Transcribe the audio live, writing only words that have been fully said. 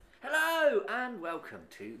and welcome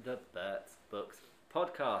to the Bert's Books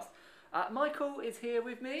podcast. Michael is here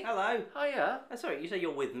with me. Hello. Hiya. Oh, sorry, you say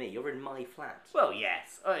you're with me. You're in my flat. Well,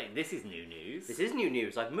 yes. I mean, this is new news. This is new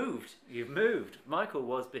news. I've moved. You've moved. Michael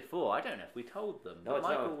was before. I don't know if we told them. No, but it's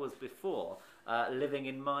Michael not. was before living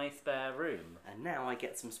in my spare room. And now I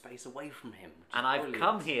get some space away from him. which is And I've brilliant.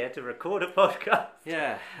 come here to record a podcast.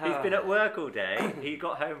 Yeah. He's been at work all day. He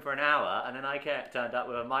got home for an hour, and then I turned up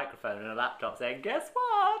with a microphone and a laptop saying, "Guess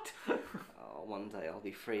what?" Oh, one day I'll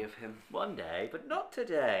be free of him. One day, but not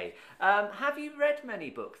today. Have you read many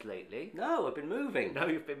books lately? No, I've been moving. No,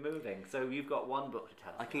 you've been moving, so you've got one book to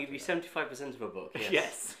tell us. I can about give you today. 75% of a book.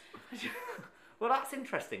 Yes. Well, that's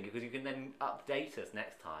interesting because you can then update us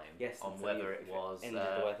next time Yes. on and whether if it was ended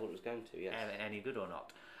the way I thought it was going to. Yes. any good or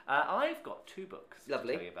not. I've got two books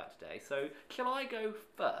Lovely. to tell you about today. So, shall I go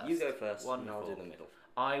first? You go first. Wonderful. And I'll do the middle.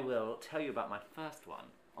 I will tell you about my first one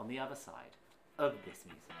on the other side of this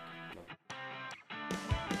music.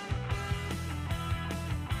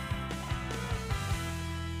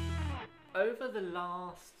 Over the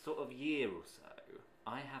last sort of year or so,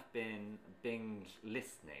 I have been binge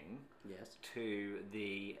listening Yes. to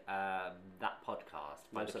the that podcast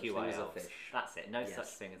by No the Such Thing as a QILs. Fish. That's it. No Yes. such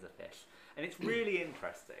thing as a fish, and it's really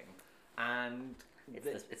interesting. And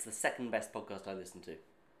It's the second best podcast I listen to.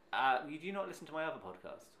 you do not listen to my other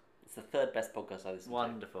podcast. It's the third best podcast I listen to.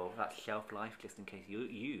 Wonderful. That's Shelf Life, just in case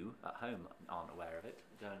you at home aren't aware of it.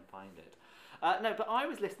 Go and find it. No, but I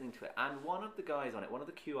was listening to it, and one of the guys on it, one of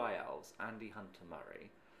the QILs, Andy Hunter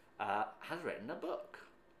Murray, has written a book.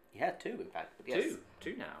 Yeah, two in fact. But yes.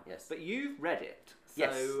 Two now. Yes. But you've read it, so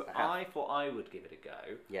Yes, I have. I thought I would give it a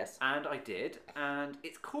go. Yes. And I did, and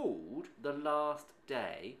it's called The Last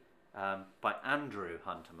Day by Andrew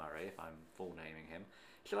Hunter Murray, if I'm full naming him.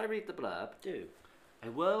 Shall I read the blurb? Do.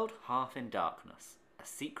 A world half in darkness, a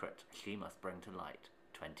secret she must bring to light,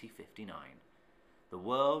 2059. The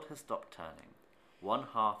world has stopped turning. One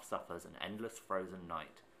half suffers an endless frozen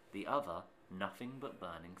night, the other nothing but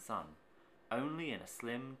burning sun. Only in a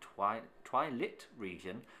slim twilit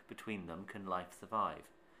region between them can life survive.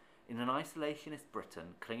 In an isolationist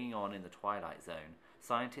Britain clinging on in the twilight zone,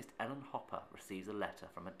 scientist Ellen Hopper receives a letter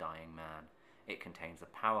from a dying man. It contains a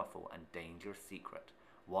powerful and dangerous secret,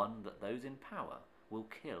 one that those in power will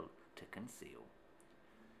kill to conceal.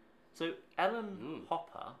 So Ellen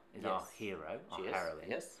Hopper is our Yes. hero, our She is. heroine,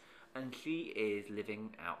 Yes. and she is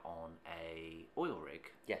living out on a oil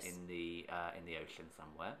rig Yes. in the ocean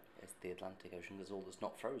somewhere. It's the Atlantic Ocean. There's all that's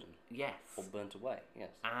not frozen Yes, or burnt away.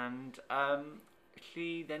 Yes. and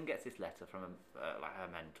she then gets this letter from like her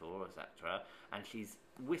mentor, etc., and she's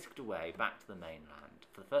whisked away back to the mainland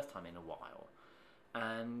for the first time in a while.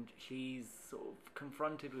 And she's sort of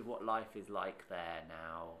confronted with what life is like there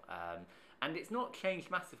now. And it's not changed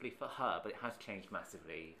massively for her, but it has changed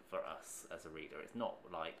massively for us as a reader. It's not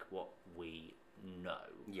like what we know.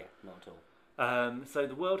 Yeah, not at all. So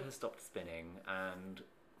the world has stopped spinning, and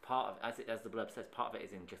part of, as the blurb says, part of it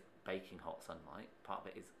is in just baking hot sunlight. Part of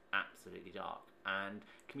it is absolutely dark, and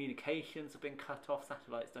communications have been cut off.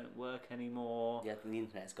 Satellites don't work anymore. Yeah, the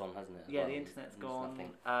internet's gone, hasn't it? as Yeah, well? the internet's There's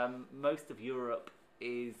gone. nothing. Most of Europe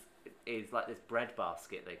is like this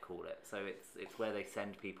breadbasket, they call it. So it's where they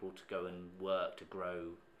send people to go and work to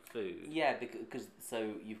grow food. Yeah, because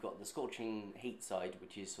so you've got the scorching heat side,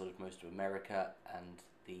 which is sort of most of America, and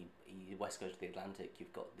the west coast of the Atlantic.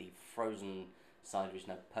 You've got the frozen side, which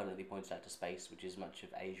now permanently points out to space, which is much of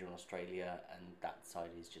Asia and Australia, and that side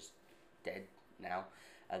is just dead now.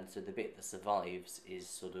 And so the bit that survives is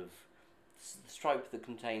sort of the stripe that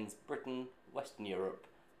contains Britain, Western Europe,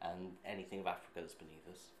 and anything of Africa that's beneath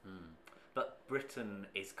us. But Britain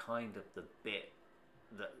is kind of the bit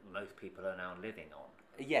that most people are now living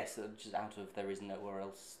on. Yes, just out of there is nowhere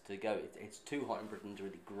else to go. It's too hot in Britain to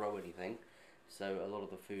really grow anything, so a lot of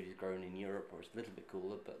the food is grown in Europe, or it's a little bit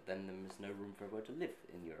cooler. But then there's no room for everyone to live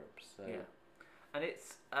in Europe. So Yeah, and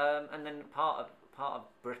it's and then part of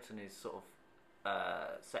Britain is sort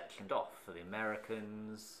of sectioned off for the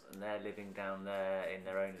Americans, and they're living down there in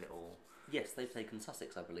their own little. yes, they've taken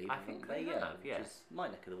Sussex, I believe. I haven't think they have, which yes. is my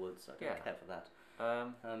neck of the woods. So I don't Yeah. care for that.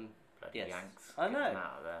 Bloody Yes. Yanks. I Get them know.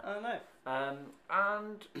 out of there. I don't know.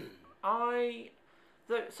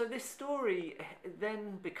 And so this story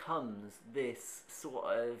then becomes this sort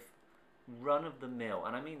of run-of-the-mill,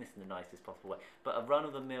 and I mean this in the nicest possible way, but a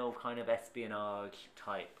run-of-the-mill kind of espionage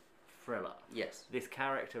type thriller. Yes. This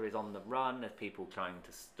character is on the run. There's people trying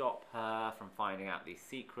to stop her from finding out these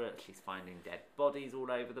secrets. She's finding dead bodies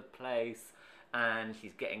all over the place, and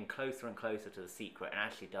she's getting closer and closer to the secret, and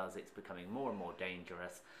as she does, it's becoming more and more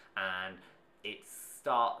dangerous, and it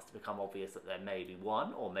starts to become obvious that there may be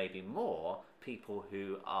one or maybe more people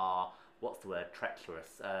who are what's the word,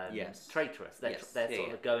 treacherous, Yes. traitorous. They're, Yes. they're Yeah, sort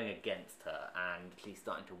yeah. of going against her, and she's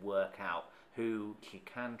starting to work out who she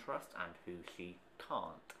can trust and who she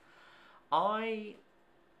can't. I'll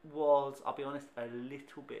be honest, a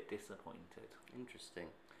little bit disappointed Interesting.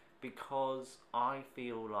 because I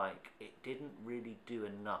feel like it didn't really do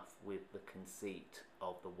enough with the conceit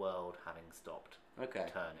of the world having stopped Okay.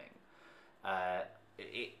 turning.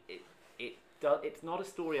 It's not a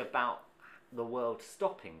story about the world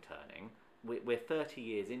stopping turning. We're 30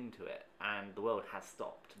 years into it, and the world has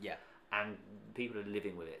stopped, Yeah. and people are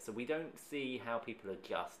living with it. So we don't see how people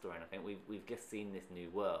adjust or anything. We've just seen this new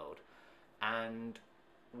world, and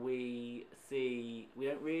we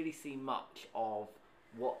don't really see much of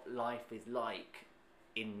what life is like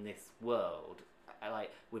in this world.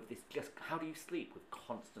 Like with this, just how do you sleep with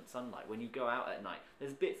constant sunlight when you go out at night?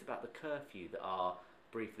 There's bits about the curfew that are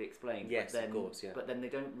briefly explained. Yes, but then, of course, yeah. But then they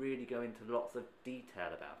don't really go into lots of detail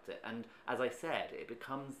about it. And as I said, it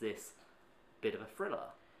becomes this bit of a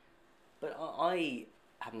thriller. But I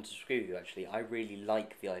happen to disagree with you. Actually, I really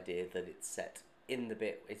like the idea that it's set in the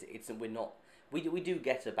bit. It's we're not. We do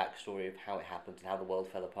get a backstory of how it happened and how the world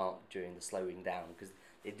fell apart during the slowing down, because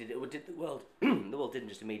it did the world the world didn't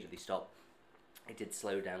just immediately stop. It did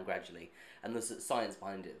slow down gradually, and there's science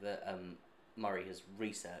behind it that Murray has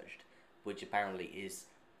researched, which apparently is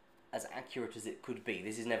as accurate as it could be.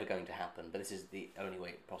 This is never going to happen, but this is the only way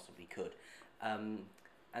it possibly could.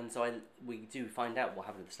 And so we do find out what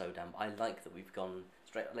happened to the slowdown. I like that we've gone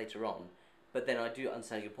straight later on, but then I do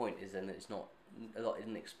understand your point is then that it's not a lot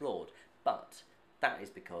isn't explored. But that is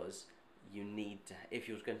because you need to, if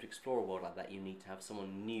you're going to explore a world like that, you need to have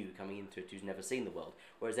someone new coming into it who's never seen the world.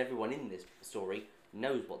 Whereas everyone in this story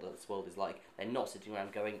knows what this world is like. They're not sitting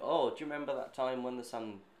around going, "Oh, do you remember that time when the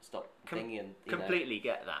sun stopped thingy?" And Completely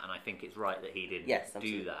get that, and I think it's right that he didn't Yes, do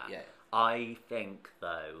absolutely, that. yeah. I think,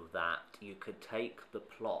 though, that you could take the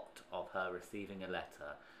plot of her receiving a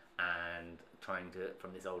letter and trying to,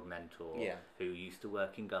 from this old mentor Yeah. who used to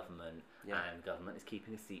work in government, Yeah. and government is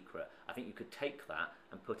keeping a secret. I think you could take that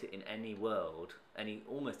and put it in any world,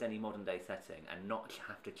 almost any modern day setting, and not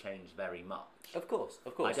have to change very much. Of course.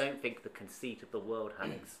 I don't think the conceit of the world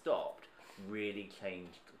having stopped really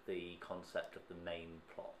changed the concept of the main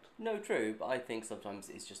plot. No, true, but I think sometimes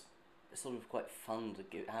it's just sort of quite fun to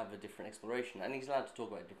have a different exploration, and he's allowed to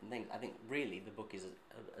talk about different things. I think really the book is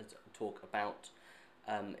a talk about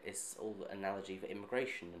it's all the analogy for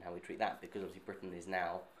immigration and how we treat that, because obviously Britain is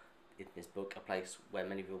now in this book a place where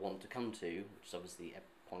many people want to come to, which is obviously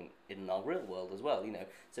a point in our real world as well, you know.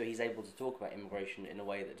 So he's able to talk about immigration in a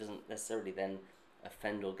way that doesn't necessarily then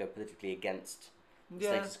offend or go politically against the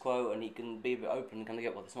status quo, and he can be a bit open and kind of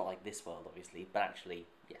get, well, it's not like this world, obviously, but actually,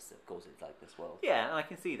 yes, of course it's like this world. Yeah, and I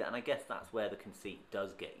can see that, and I guess that's where the conceit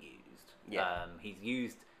does get used. Yeah.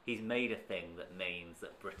 He's made a thing that means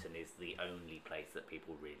that Britain is the only place that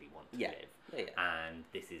people really want to Yeah. live. Yeah. And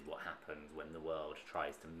this is what happens when the world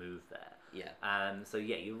tries to move there. Yeah. So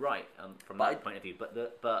yeah, you're right from But that point of view. But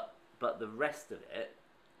the rest of it,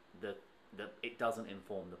 it doesn't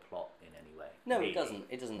inform the plot in any way. No, really. it doesn't.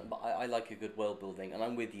 It doesn't. But I like a good world building, and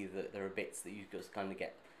I'm with you that there are bits that you just kind of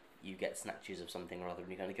get. You get snatches of something or other,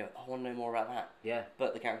 and you kind of go, "Oh, I want to know more about that." Yeah.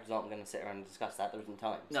 But the characters aren't going to sit around and discuss that. There isn't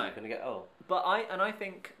time. So No. you're going to go, "Oh." But I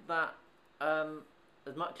think that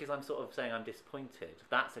as much as I'm sort of saying I'm disappointed,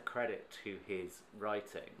 that's a credit to his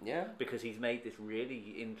writing. Yeah. Because he's made this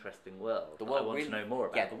really interesting world. The world I want really, to know more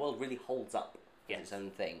about. Yeah, the world really holds up as Yes. its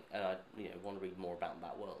own thing, and I want to read more about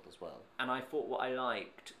that world as well. And I thought what I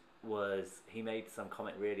liked was he made some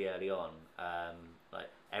comment really early on. Like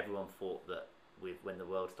everyone thought that when the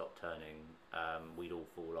world stopped turning, we'd all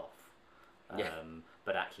fall off. Yeah.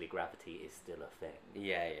 But actually, gravity is still a thing.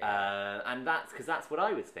 Yeah. And that's what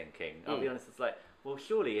I was thinking. I'll be honest. It's like, well,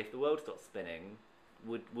 surely if the world stopped spinning,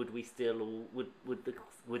 would we still all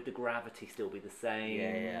would the gravity still be the same?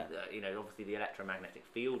 Yeah. Obviously the electromagnetic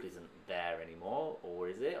field isn't there anymore, or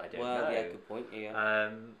is it? I don't Well, know. yeah, good point.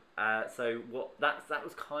 Yeah. So that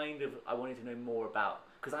was kind of, I wanted to know more about,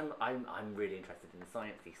 because I'm really interested in the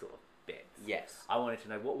sciencey sort of bits. Yes. I wanted to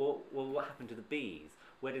know what happened to the bees.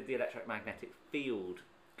 Where did the electromagnetic field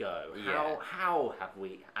go? Yeah. How have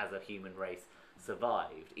we as a human race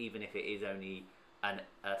survived, even if it is only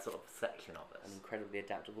a sort of section of us? An incredibly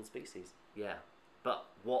adaptable species. Yeah, but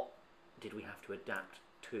what did we have to adapt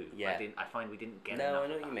to? Yeah. I find we didn't get No, enough I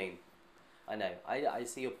know of what you that. mean. I know. I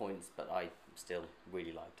see your points, but I still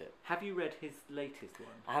really liked it. Have you read his latest one?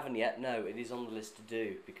 I haven't yet. No, it is on the list to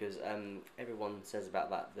do, because everyone says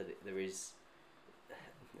about that there is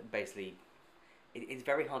basically it's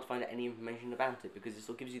very hard to find out any information about it, because it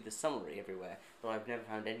still gives you the summary everywhere, but I've never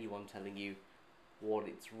found anyone telling you what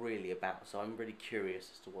it's really about. So I'm really curious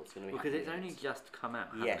as to what's going to be Because happening. it's only just come out,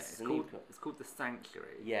 hasn't Yes, it? It's called The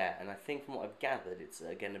Sanctuary. Yeah, and I think from what I've gathered, it's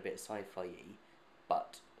again a bit sci-fi-y,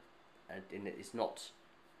 but it's not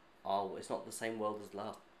it's not the same world as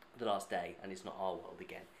the Last Day, and it's not our world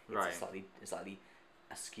again. It's Right. a slightly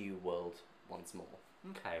askew world once more.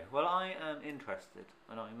 Okay, well, I am interested,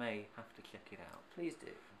 and I may have to check it out. Please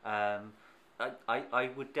do. I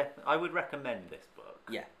would recommend this book.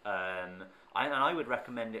 Yeah. And I would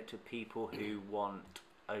recommend it to people who want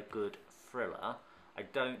a good thriller. I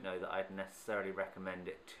don't know that I'd necessarily recommend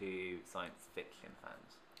it to science fiction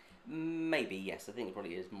fans. Maybe, yes. I think it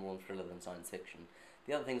probably is more on thriller than science fiction.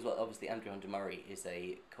 The other thing is, well, obviously, Andrew Hunter Murray is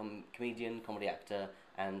a comedian, comedy actor,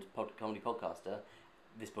 and comedy podcaster.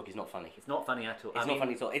 This book is not funny. It's not funny at all. It's not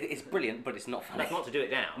funny at all. It's brilliant, but it's not funny. That's not to do it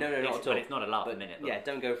down. No, not at all. But it's not a laugh a minute. Yeah,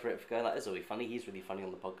 don't go for it. Go like, this will be funny. He's really funny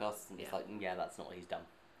on the podcast. And it's Yeah. like, yeah, that's not what he's done.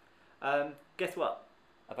 Guess what?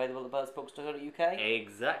 Available at birdsbooks.co.uk?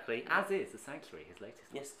 Exactly. As is The Sanctuary, his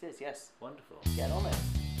latest one. Yes, it is, yes. Wonderful. Get on it.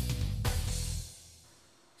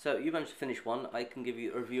 So, you managed to finish one. I can give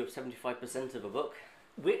you a review of 75% of a book.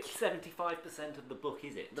 Which 75% of the book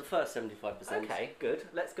is it? The first 75%. Okay, good.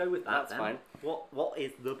 Let's go with that. That's then. fine. What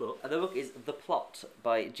is the book? The book is The Plot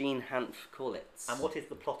by Jean Hanff Corlitz. And what is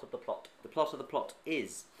the plot of the plot? The plot of the plot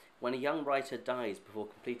is, when a young writer dies before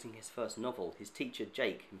completing his first novel, his teacher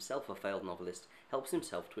Jake, himself a failed novelist, helps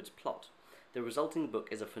himself to its plot. The resulting book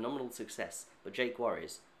is a phenomenal success, but Jake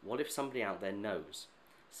worries, what if somebody out there knows?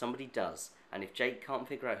 Somebody does, and if Jake can't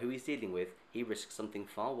figure out who he's dealing with, he risks something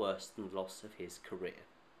far worse than the loss of his career.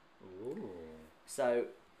 Ooh. So,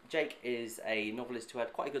 Jake is a novelist who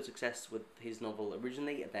had quite a good success with his novel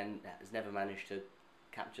originally, and then has never managed to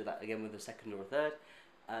capture that again with a second or a third,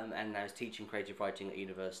 and now is teaching creative writing at a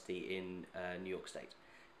university in New York State.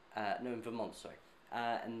 In Vermont, sorry.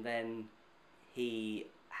 And then he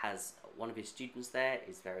has one of his students there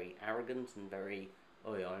is very arrogant and very,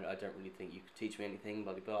 oh yeah, I don't really think you could teach me anything,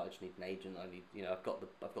 blah blah blah. I just need an agent. I need, I've got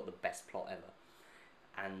the best plot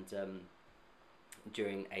ever. And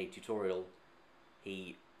during a tutorial,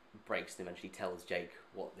 he breaks and eventually tells Jake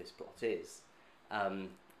what this plot is,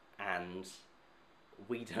 and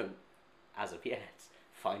we don't, as of yet,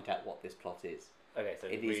 find out what this plot is. Okay, so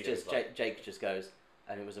It is just Jake just goes,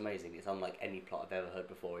 and it was amazing. It's unlike any plot I've ever heard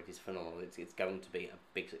before. It is phenomenal. It's going to be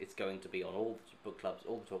It's going to be on all the book clubs,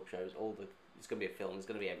 all the talk shows, It's going to be a film. It's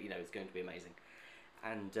going to be it's going to be amazing,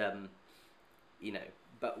 and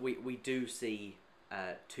but we do see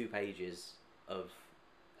 2 pages of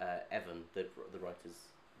Evan, the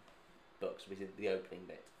writer's books. We see the opening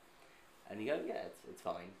bit, and you go, yeah, it's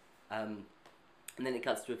fine. And then it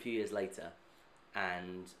cuts to a few years later,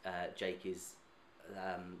 and Jake is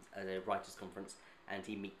at a writers' conference, and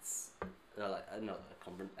he meets not a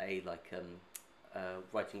conference,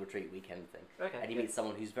 writing retreat weekend thing. Okay, and he good. meets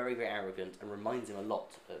someone who's very, very arrogant and reminds him a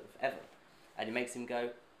lot of Evan, and it makes him go,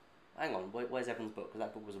 hang on, where's Evan's book? Because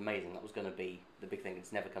that book was amazing. That was going to be the big thing.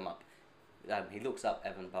 It's never come up. He looks up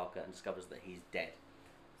Evan Parker and discovers that he's dead.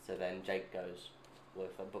 So then Jake goes, well,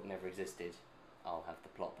 if that book never existed, I'll have the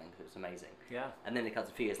plot then, because it's amazing. Yeah. And then it cuts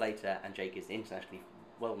a few years later, and Jake is internationally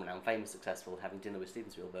well-renowned, famous, successful, having dinner with Steven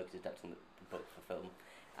Spielberg, who's adapting the book for film,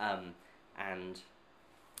 and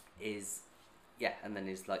is, and then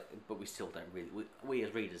is like, but we still don't really, we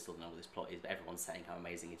as readers still don't know what this plot is, but everyone's saying how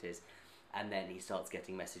amazing it is, and then he starts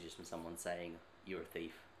getting messages from someone saying, you're a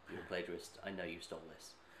thief, you're a plagiarist, I know you stole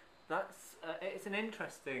this. That's it's an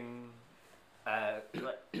interesting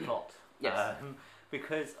plot. Yes.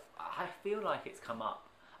 Because I feel like it's come up.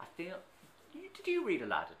 Did you read A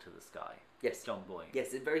Ladder to the Sky? Yes. John Boyne.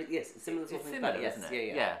 Yes, it's similar sort It's of thing. similar, Yes, isn't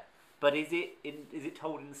it? yeah. But is it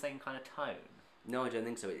told in the same kind of tone? No, I don't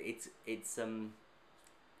think so. It's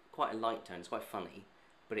quite a light tone. It's quite funny,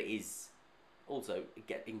 but it is also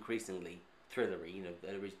increasingly thrillery.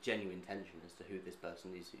 There is genuine tension as to who this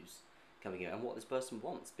person is who's coming in and what this person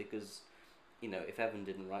wants. Because, if Evan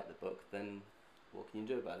didn't write the book, then what can you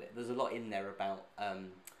do about it? There's a lot in there about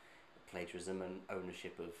plagiarism and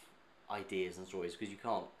ownership of ideas and stories, because you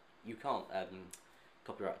can't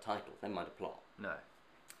copyright a title, never mind a plot. No.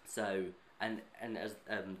 So, and as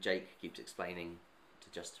Jake keeps explaining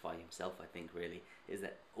to justify himself, I think really, is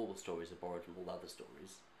that all stories are borrowed from all other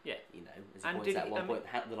stories. Yeah. As he points out at one point,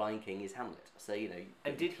 the Lion King is Hamlet. So,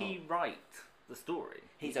 And did he write the story?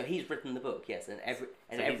 He's written the book, yes, and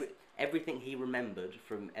everything he remembered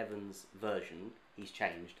from Evan's version, he's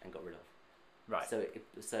changed and got rid of. Right.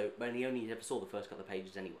 So when he only ever saw the first couple of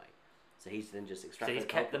pages anyway. So he's then just extracted. So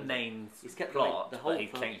he's kept the names. He's kept plot, the whole but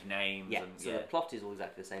he's plot. changed names. Yeah. And, So the plot is all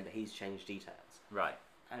exactly the same, but he's changed details. Right.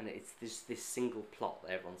 And it's this single plot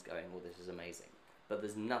that everyone's going, well, this is amazing. but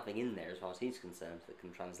there's nothing in there as far as he's concerned that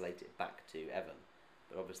can translate it back to Evan.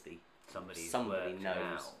 But obviously, somebody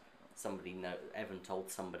knows. Somebody know. Evan told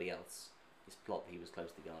somebody else his plot that he was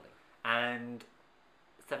closely guarding. And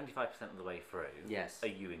 75% of the way through. Yes. Are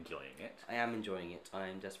you enjoying it? I am enjoying it. I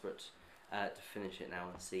am desperate to finish it now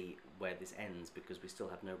and see where this ends, because we still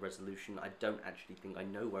have no resolution. I don't actually think I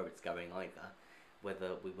know where it's going either.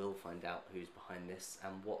 Whether we will find out who's behind this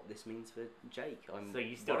and what this means for Jake. So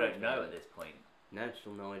you still don't know at this point? No,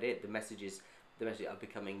 still no idea. The messages are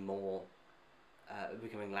becoming more,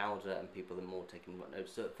 becoming louder, and people are more taking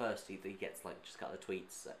notes. So at first he gets like just a couple of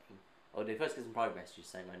tweets saying, or he first gets some private messages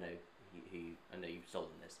saying, I know you've stolen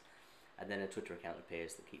this, and then a Twitter account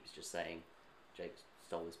appears that keeps just saying, Jake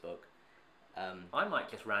stole this book. I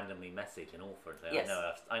might just randomly message an author and say, yes.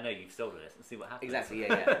 I know you've stolen this, and see what happens. Exactly,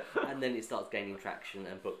 yeah. And then it starts gaining traction,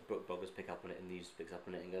 and book bloggers pick up on it, and the news picks up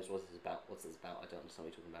on it and goes, what's this about? I don't understand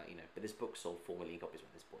what you're talking about, But this book sold 4 million copies by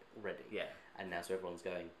this point already. Yeah. And now so everyone's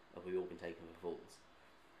going, have we all been taken for fools?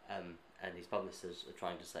 And his publishers are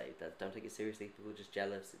trying to say that don't take it seriously, people are just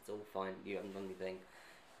jealous, it's all fine, you haven't done anything.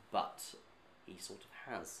 But he sort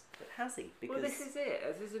of has. But has he? Because, well, this is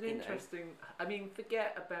it. This is an interesting... I mean,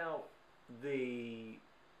 forget about the...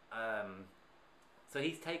 so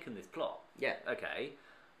he's taken this plot. Yeah. Okay.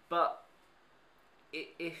 But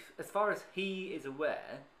if as far as he is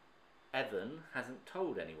aware, Evan hasn't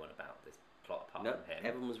told anyone about this plot apart from him.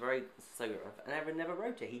 Evan was very secretive, and Evan never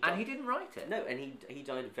wrote it. He didn't write it. No, and he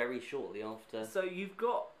died very shortly after. So you've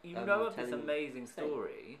got know of this amazing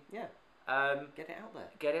story. Yeah. Get it out there.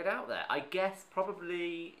 Get it out there. I guess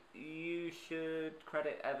probably you should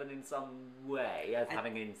credit Evan in some way as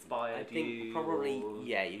having inspired you. I think probably,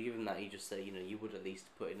 yeah, you give him that, you just say, you would at least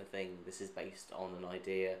put in a thing, this is based on an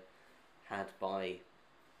idea had by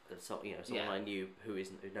someone I knew who's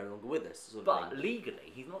no longer with us. Sort of thing.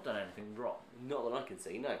 Legally, he's not done anything wrong. Not that I can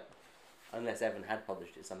see, no. Unless Evan had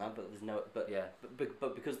published it somehow, but there's no...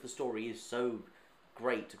 But because the story is so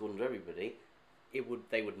great according to everybody...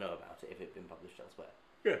 they would know about it if it had been published elsewhere.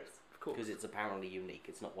 Yes, of course. Because it's apparently unique.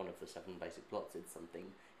 It's not one of the 7 basic plots. It's something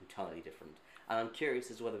entirely different. And I'm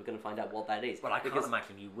curious as to whether we're going to find out what that is. Well, I can't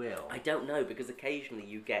imagine you will. I don't know, because occasionally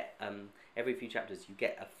you get, every few chapters, you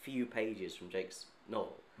get a few pages from Jake's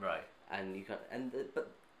novel. Right. And you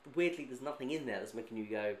but weirdly, there's nothing in there that's making you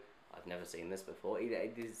go, I've never seen this before.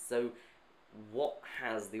 It is so... What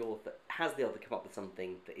has the author come up with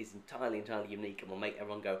something that is entirely unique and will make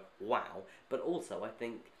everyone go wow? But also, I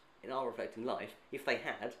think in our reflecting life, if they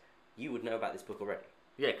had, you would know about this book already.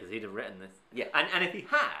 Yeah, because he'd have written this. Yeah, and if he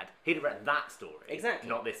had, he'd have written that story. Exactly,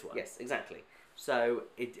 not this one. Yes, exactly. So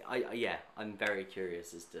I'm very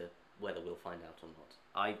curious as to whether we'll find out or not.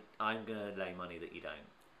 I'm gonna lay money that you don't.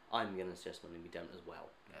 I'm gonna suggest money we don't as well.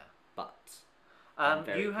 Yeah,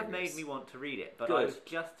 but you have made me want to read it. But Good. I was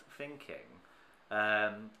just thinking.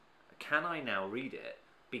 Can I now read it?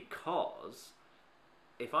 Because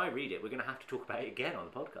if I read it, we're going to have to talk about it again on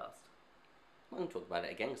the podcast. I can talk about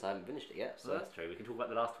it again because I haven't finished it yet. So well, that's true. We can talk about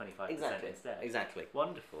the last 25% instead. Exactly.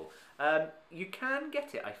 Wonderful. You can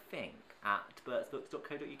get it, I think, at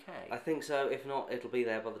bertsbooks.co.uk. I think so. If not, it'll be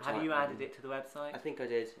there by the time. Have you added it to the website? I think I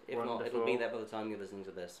did. If not, it'll be there by the time you're listening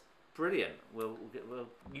to this. Brilliant. You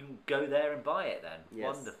can go there and buy it then.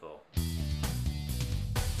 Yes. Wonderful.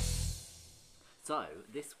 So,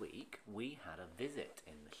 this week, we had a visit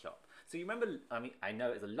in the shop. So you remember, I know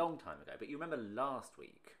it was a long time ago, but you remember last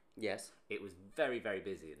week? Yes. It was very, very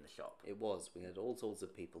busy in the shop. It was. We had all sorts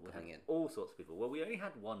of people coming in. All sorts of people. Well, we only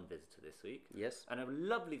had one visitor this week. Yes. And a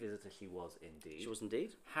lovely visitor she was indeed. She was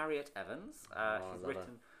indeed. Harriet Evans. She's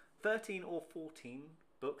written 13 or 14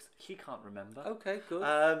 books. She can't remember. Okay, good.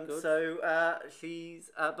 Good. So she's...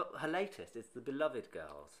 but her latest is The Beloved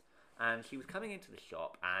Girls. And she was coming into the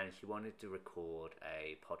shop and she wanted to record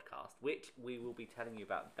a podcast, which we will be telling you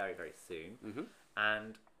about very, very soon. Mm-hmm.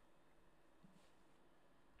 And 10%.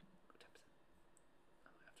 I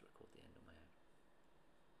might have to record the end on my own.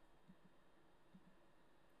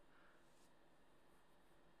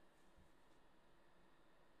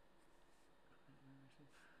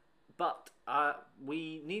 But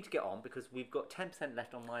we need to get on because we've got 10%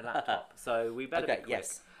 left on my laptop. So we better be quick.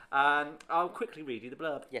 Yes. I'll quickly read you the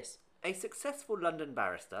blurb. Yes. A successful London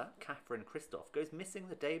barrister, Catherine Christoph, goes missing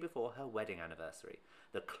the day before her wedding anniversary.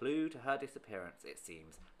 The clue to her disappearance, it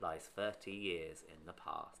seems, lies 30 years in the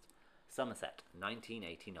past. Somerset,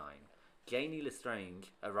 1989. Janie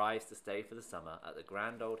Lestrange arrives to stay for the summer at the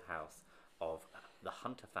grand old house of the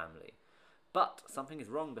Hunter family. But something is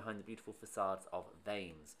wrong behind the beautiful facades of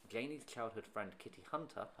Vanes. Janie's childhood friend Kitty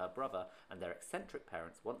Hunter, her brother, and their eccentric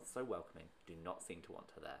parents, once so welcoming, do not seem to want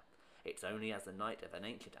her there. It's only as the night of an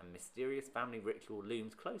ancient and mysterious family ritual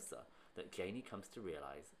looms closer that Janie comes to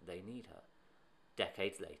realise they need her.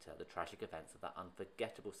 Decades later, the tragic events of that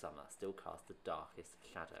unforgettable summer still cast the darkest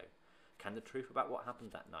shadow. Can the truth about what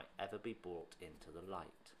happened that night ever be brought into the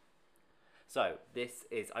light? So,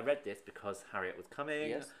 I read this because Harriet was coming,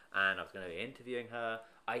 Yes. and I was going to be interviewing her.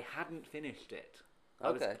 I hadn't finished it.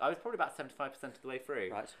 Okay. I was probably about 75% of the way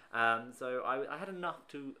through. Right. So I had enough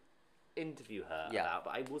to interview her about,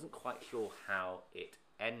 but I wasn't quite sure how it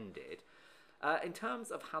ended. In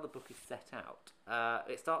terms of how the book is set out,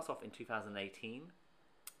 it starts off in 2018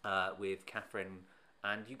 with Catherine,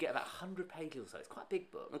 and you get about 100 pages or so. It's quite a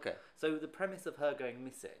big book. Okay. So the premise of her going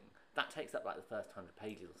missing, that takes up like the first 100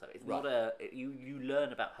 pages or so. It's Right. not you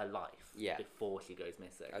learn about her life Yeah. before she goes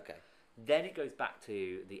missing. Okay. Then it goes back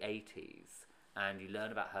to the 80s, and you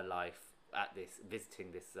learn about her life at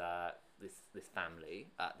visiting this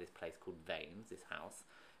family at this place called Vanes, this house,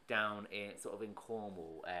 down in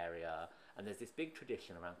Cornwall area. And there's this big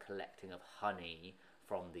tradition around collecting of honey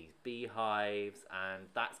from these beehives, and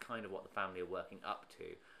that's kind of what the family are working up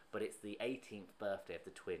to. But it's the 18th birthday of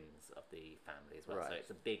the twins of the family as well, so Right. it's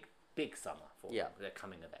a big summer for them. Yeah. They're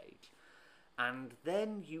coming of age. And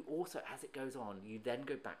then you also, as it goes on, you then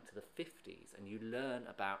go back to the 50s and you learn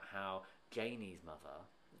about how Janie's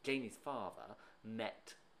father,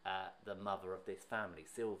 met the mother of this family,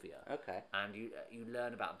 Sylvia. Okay. And you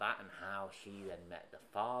learn about that and how she then met the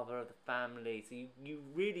father of the family. So you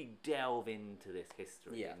really delve into this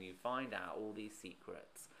history, Yeah. and you find out all these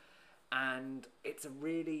secrets. And it's a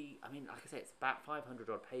really, I mean, like I say, it's about 500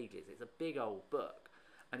 odd pages. It's a big old book,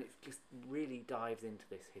 and it just really dives into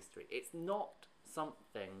this history. It's not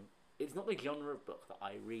the genre of book that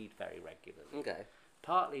I read very regularly. Okay.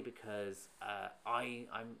 Partly because I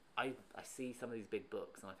see some of these big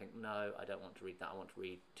books and I think, no, I don't want to read that. I want to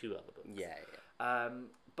read two other books. Yeah.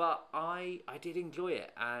 But I did enjoy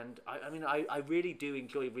it, and I really do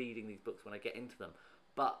enjoy reading these books when I get into them.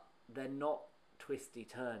 But they're not twisty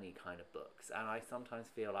turny kind of books, and I sometimes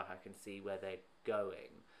feel like I can see where they're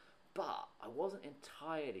going, but I wasn't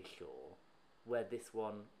entirely sure where this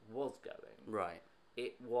one was going. Right.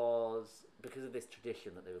 It was because of this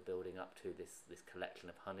tradition that they were building up to, this collection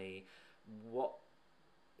of honey. What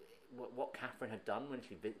Catherine had done when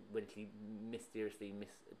she mysteriously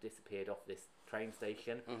disappeared off this train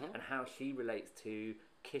station, and how she relates to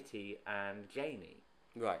Kitty and Janie.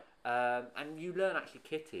 Right. And you learn actually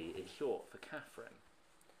Kitty is short for Catherine,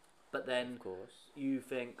 but then Of course. you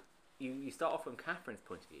think you start off from Catherine's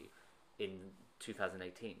point of view in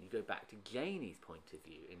 2018. You go back to Janie's point of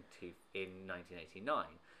view in 1989,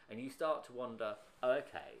 and you start to wonder,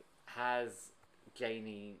 okay, has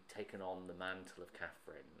Janie taken on the mantle of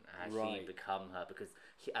Catherine? Has she Right. become her? Because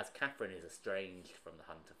as Catherine is estranged from the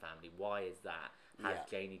Hunter family, why is that? Has Yeah.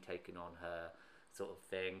 Janie taken on her sort of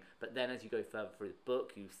thing? But then as you go further through the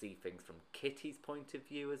book, you see things from Kitty's point of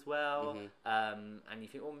view as well, and you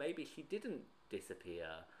think, well, maybe she didn't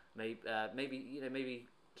disappear. Maybe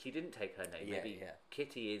she didn't take her name. Yeah, Maybe yeah.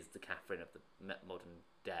 Kitty is the Catherine of the modern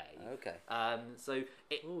day. Okay. So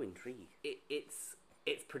Oh, intrigue.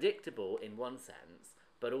 it's predictable in one sense,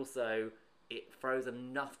 but also it throws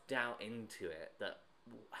enough doubt into it that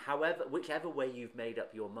whichever way you've made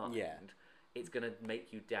up your mind, Yeah. it's going to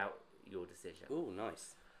make you doubt your decision. Oh,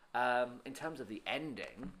 nice. In terms of the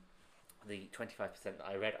ending, the 25% that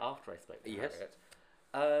I read after I spoke to Yes.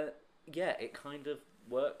 Harriet, it kind of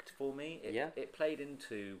worked for me. Yeah. It played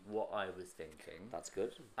into what I was thinking. That's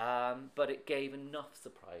good. But it gave enough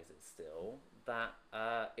surprises still that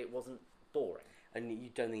it wasn't boring. And you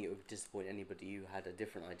don't think it would disappoint anybody who had a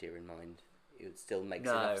different idea in mind? It still makes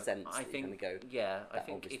No, enough sense I that think, you kind of go, yeah, I that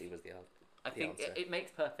think obviously if- was the I the think answer. it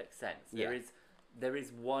makes perfect sense. Yeah. There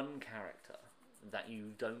is one character that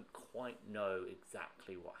you don't quite know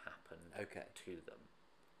exactly what happened Okay. to them,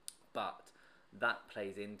 but that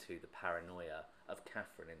plays into the paranoia of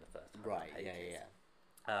Catherine in the first 100 Right, pages.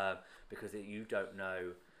 yeah. Because you don't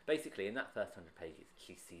know. Basically, in that first 100 pages,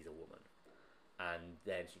 she sees a woman, and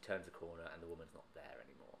then she turns a corner, and the woman's not there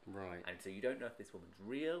anymore. Right. And so you don't know if this woman's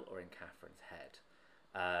real or in Catherine's head.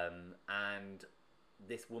 And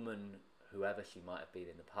this woman, whoever she might have been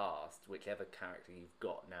in the past, whichever character you've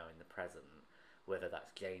got now in the present, whether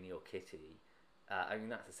that's Janie or Kitty,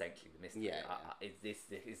 that's essentially the mystery. Yeah,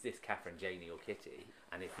 Is this Catherine, Janie, or Kitty?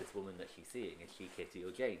 And is this woman that she's seeing, is she Kitty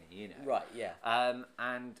or Janie? You know. Right, yeah.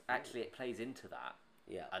 And actually, it plays into that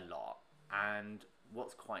Yeah. a lot. And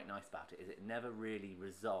what's quite nice about it is it never really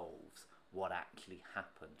resolves what actually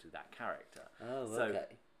happened to that character. Oh, So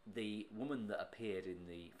okay. the woman that appeared in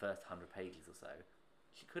the first 100 pages or so,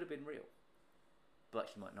 she could have been real, but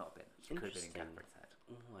she might not have been. She could have been in Interesting. Catherine's head.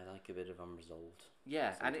 Oh, I like a bit of unresolved.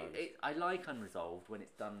 Yeah, and sometimes. I like unresolved when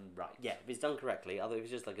it's done right. Yeah, if it's done correctly. Other if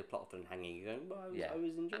it's just like a plot thread hanging, you're going, well, I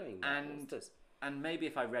was enjoying that. What's this? And maybe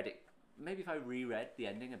if I reread the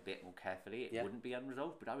ending a bit more carefully, it wouldn't be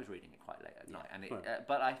unresolved. But I was reading it quite late at night, and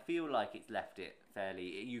but I feel like it's left it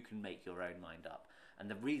fairly. You can make your own mind up, and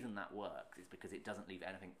the reason that works is because it doesn't leave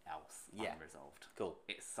anything else unresolved. Cool.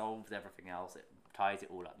 It solves everything else. It ties it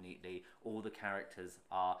all up neatly. All the characters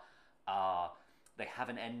are they have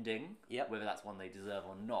an ending. Yep. Whether that's one they deserve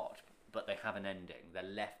or not, but they have an ending. They're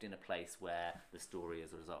left in a place where the story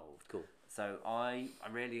is resolved. Cool. So I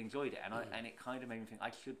really enjoyed it, and it kind of made me think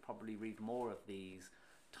I should probably read more of these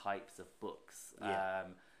types of books. Yeah.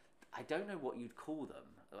 I don't know what you'd call them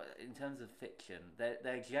in terms of fiction.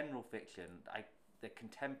 They're general fiction. The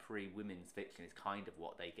contemporary women's fiction is kind of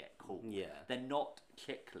what they get called. Yeah. They're not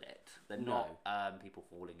chick lit. They're not people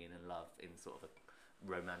falling in love in sort of a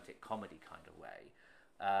romantic comedy kind of way.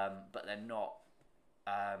 But they're not.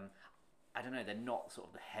 I don't know. They're not sort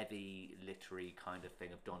of the heavy literary kind of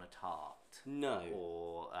thing of Donna Tartt. No.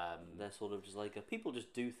 Or they're sort of just like people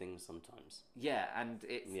just do things sometimes. yeah, and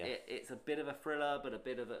it's a bit of a thriller, but a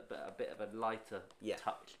bit of a lighter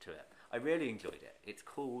touch to it. I really enjoyed it. It's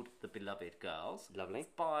called The Beloved Girls. Lovely. It's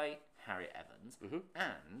by Harriet Evans, Mm-hmm.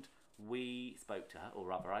 and we spoke to her, or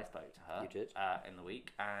rather, I spoke to her. You did. In the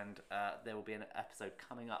week, and there will be an episode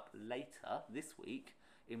coming up later this week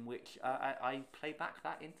in which I play back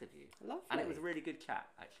that interview. Lovely. And it was a really good chat,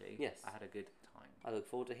 actually. Yes. I had a good time. I look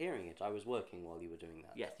forward to hearing it. I was working while you were doing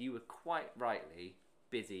that. Yes, you were quite rightly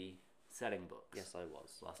busy selling books. Yes, I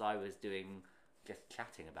was. Whilst I was doing just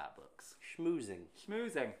chatting about books. Schmoozing.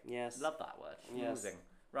 Schmoozing. Yes. Love that word. Yes. Schmoozing.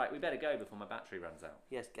 Right, we better go before my battery runs out.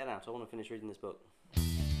 Yes, get out. I want to finish reading this book.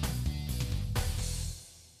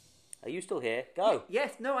 Are you still here? Go!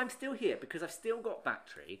 Yes, no, I'm still here because I've still got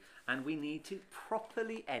battery and we need to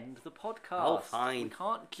properly end the podcast. Oh, fine. We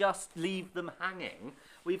can't just leave them hanging.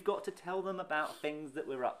 We've got to tell them about things that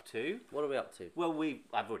we're up to. What are we up to? Well,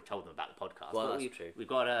 I've already told them about the podcast. Well, but that's true. We've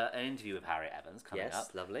got an interview with Harriet Evans coming up. Yes,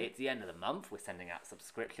 lovely. It's the end of the month. We're sending out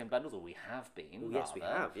subscription bundles, or we have been. Yes, we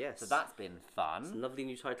rather. have, yes. So that's been fun. Some lovely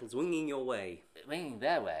new titles. Winging Your Way. Winging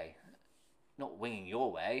their way. Not winging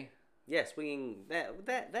your way. Yes, winging their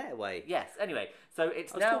way. Yes, anyway. So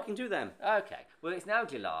it's I was now... talking to them. Okay. Well, it's now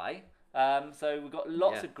July. So we've got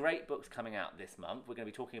lots Yeah. of great books coming out this month. We're going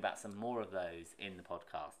to be talking about some more of those in the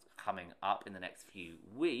podcast coming up in the next few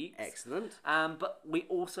weeks. Excellent. But we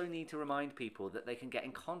also need to remind people that they can get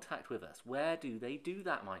in contact with us. Where do they do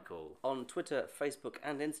that, Michael? On Twitter, Facebook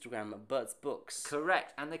and Instagram, Bert's Books.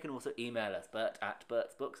 Correct. And they can also email us,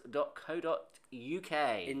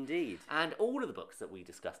 bert@bertsbooks.co.uk. Indeed. And all of the books that we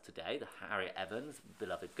discussed today, the Harriet Evans,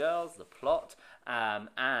 Beloved Girls, The Plot, and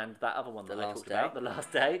that other one that I Last talked Day. about, The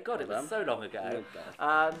Last Day. God, Well it was done. so long ago.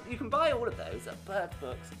 Oh, You can buy all of those at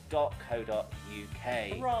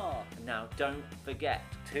bertsbooks.co.uk. Hurrah! Now, don't forget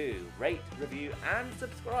to rate, review, and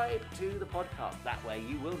subscribe to the podcast. That way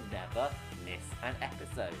you will never miss an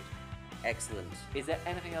episode. Excellent. Is there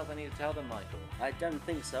anything else I need to tell them, Michael? I don't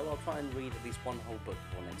think so. I'll try and read at least one whole book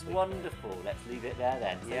for next week. Wonderful. Let's leave it there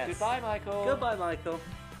then. So Yes. goodbye, Michael. Goodbye, Michael.